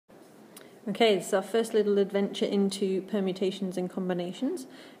Okay, this is our first little adventure into permutations and combinations.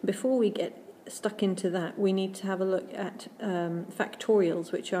 Before we get stuck into that, we need to have a look at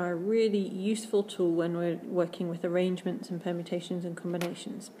factorials, which are a really useful tool when we're working with arrangements and permutations and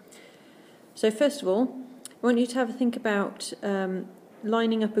combinations. So first of all, I want you to have a think about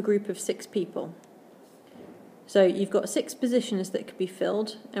lining up a group of 6 people. So you've got 6 positions that could be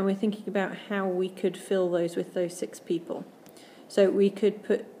filled, and we're thinking about how we could fill those with those 6 people. So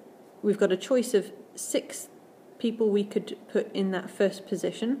we've got a choice of 6 people we could put in that first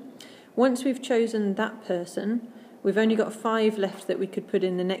position. Once we've chosen that person, we've only got 5 left that we could put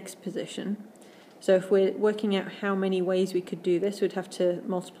in the next position. So if we're working out how many ways we could do this, we'd have to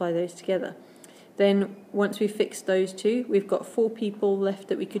multiply those together. Then once we've fixed those 2, we've got 4 people left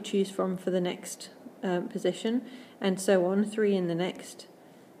that we could choose from for the next position, and so on, 3 in the next,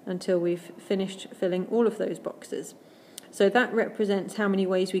 until we've finished filling all of those boxes. So that represents how many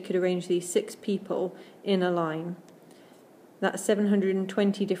ways we could arrange these 6 people in a line. That's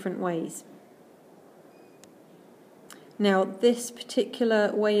 720 different ways. Now this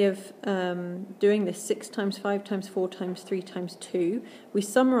particular way of doing this, 6 times 5 times 4 times 3 times 2, we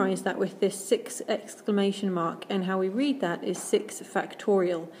summarise that with this 6 exclamation mark, and how we read that is 6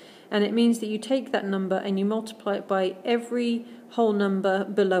 factorial. And it means that you take that number and you multiply it by every whole number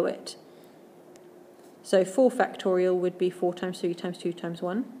below it. So 4 factorial would be 4 times 3 times 2 times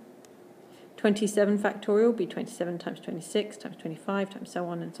 1. 27 factorial would be 27 times 26 times 25 times so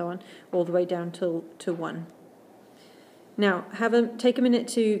on and so on, all the way down to 1. Now, take a minute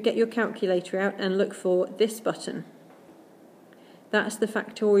to get your calculator out and look for this button. That's the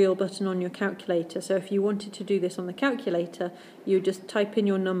factorial button on your calculator. So if you wanted to do this on the calculator, you just type in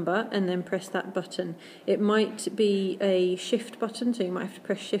your number and then press that button. It might be a shift button, so you might have to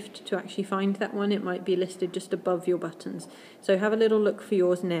press shift to actually find that one. It might be listed just above your buttons. So have a little look for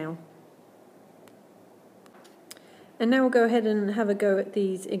yours now. And now we'll go ahead and have a go at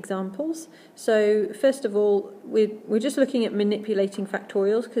these examples. So first of all, we're just looking at manipulating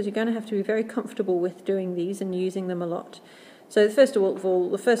factorials, because you're going to have to be very comfortable with doing these and using them a lot. So first of all,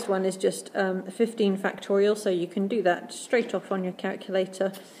 the first one is just 15 factorial, so you can do that straight off on your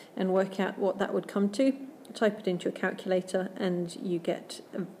calculator and work out what that would come to. Type it into your calculator and you get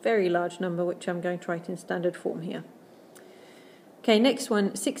a very large number, which I'm going to write in standard form here. Okay, next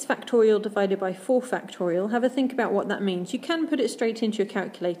one, 6 factorial divided by 4 factorial. Have a think about what that means. You can put it straight into your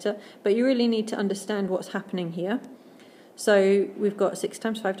calculator, but you really need to understand what's happening here. So we've got 6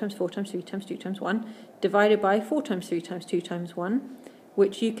 times 5 times 4 times 3 times 2 times 1 divided by 4 times 3 times 2 times 1,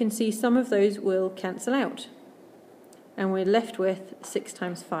 which you can see some of those will cancel out. And we're left with 6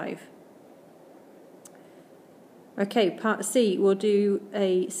 times 5. Okay, part C, we'll do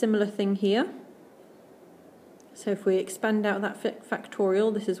a similar thing here. So if we expand out that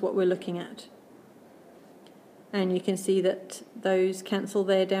factorial, this is what we're looking at. And you can see that those cancel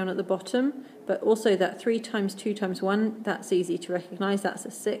there down at the bottom, but also that 3 times 2 times 1, that's easy to recognise, that's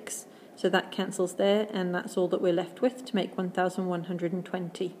a 6. So that cancels there, and that's all that we're left with to make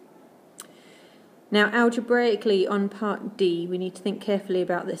 1120. Now algebraically on part D, we need to think carefully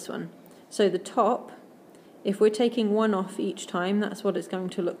about this one. So the top, if we're taking 1 off each time, that's what it's going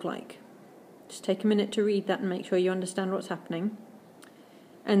to look like. Just take a minute to read that and make sure you understand what's happening.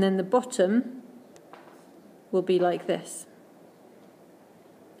 And then the bottom will be like this,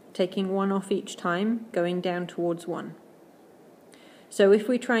 taking 1 off each time, going down towards 1. So if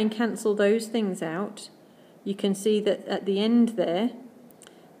we try and cancel those things out, you can see that at the end there,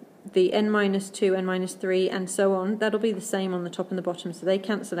 the n-2, n-3, and so on, that'll be the same on the top and the bottom, so they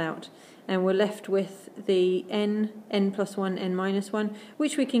cancel out. And we're left with the n plus 1, n-1,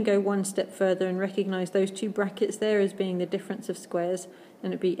 which we can go one step further and recognise those 2 brackets there as being the difference of squares,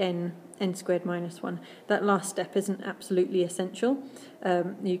 and it'd be n squared minus 1. That last step isn't absolutely essential.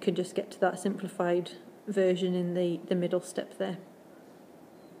 You can just get to that simplified version in the middle step there.